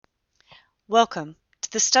Welcome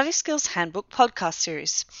to the Study Skills Handbook podcast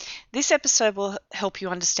series. This episode will help you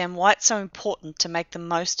understand why it's so important to make the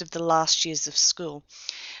most of the last years of school.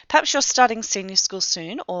 Perhaps you're starting senior school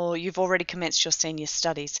soon, or you've already commenced your senior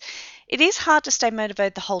studies. It is hard to stay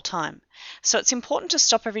motivated the whole time, so it's important to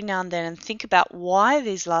stop every now and then and think about why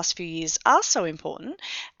these last few years are so important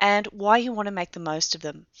and why you want to make the most of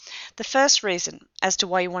them. The first reason as to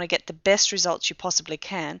why you want to get the best results you possibly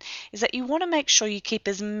can is that you want to make sure you keep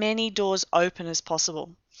as many doors open as possible.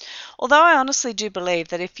 Although I honestly do believe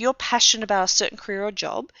that if you're passionate about a certain career or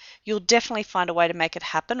job, you'll definitely find a way to make it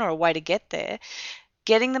happen or a way to get there.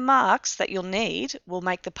 Getting the marks that you'll need will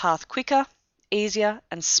make the path quicker, easier,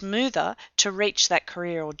 and smoother to reach that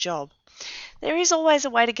career or job. There is always a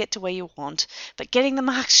way to get to where you want, but getting the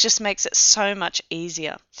marks just makes it so much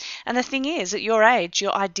easier. And the thing is, at your age,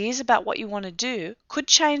 your ideas about what you want to do could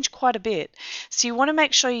change quite a bit. So you want to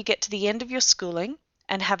make sure you get to the end of your schooling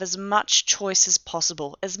and have as much choice as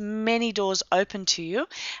possible, as many doors open to you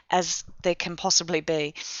as there can possibly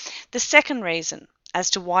be. The second reason as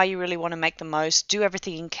to why you really want to make the most, do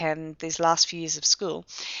everything you can these last few years of school,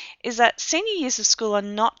 is that senior years of school are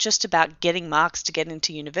not just about getting marks to get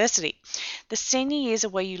into university. The senior years are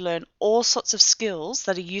where you learn all sorts of skills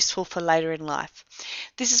that are useful for later in life.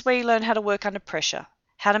 This is where you learn how to work under pressure,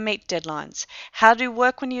 how to meet deadlines, how to do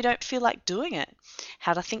work when you don't feel like doing it,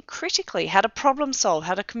 how to think critically, how to problem solve,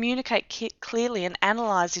 how to communicate clearly and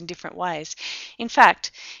analyse in different ways. In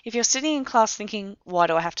fact, if you're sitting in class thinking, why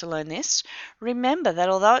do I have to learn this? Remember that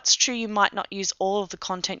although it's true you might not use all of the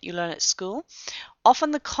content you learn at school,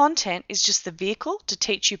 often the content is just the vehicle to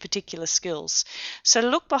teach you particular skills. So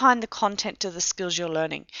look behind the content to the skills you're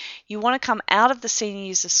learning. You want to come out of the senior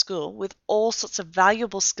years of school with all sorts of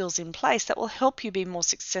valuable skills in place that will help you be more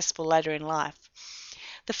successful later in life.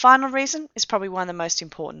 The final reason is probably one of the most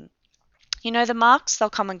important. You know, the marks, they'll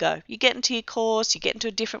come and go. You get into your course, you get into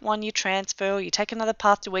a different one, you transfer, or you take another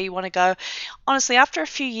path to where you want to go. Honestly, after a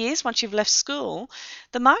few years, once you've left school,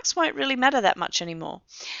 the marks won't really matter that much anymore.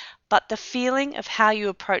 But the feeling of how you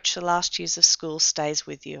approach the last years of school stays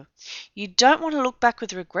with you. You don't want to look back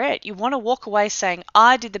with regret. You want to walk away saying,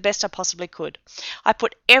 I did the best I possibly could. I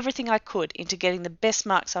put everything I could into getting the best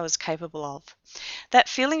marks I was capable of. That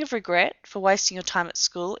feeling of regret for wasting your time at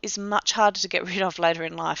school is much harder to get rid of later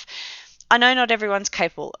in life. I know not everyone's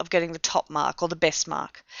capable of getting the top mark or the best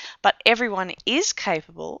mark, but everyone is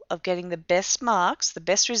capable of getting the best marks, the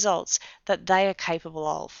best results that they are capable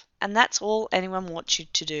of. And that's all anyone wants you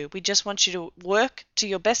to do. We just want you to work to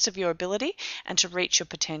your best of your ability and to reach your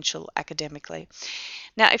potential academically.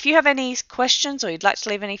 Now, if you have any questions or you'd like to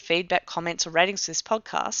leave any feedback, comments, or ratings to this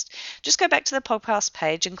podcast, just go back to the podcast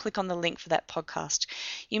page and click on the link for that podcast.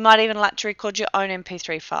 You might even like to record your own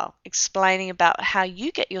MP3 file explaining about how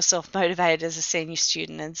you get yourself motivated as a senior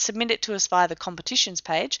student and submit it to us via the competitions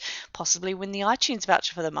page, possibly win the iTunes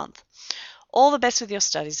voucher for the month. All the best with your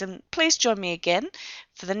studies, and please join me again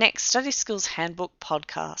for the next Study Skills Handbook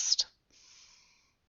podcast.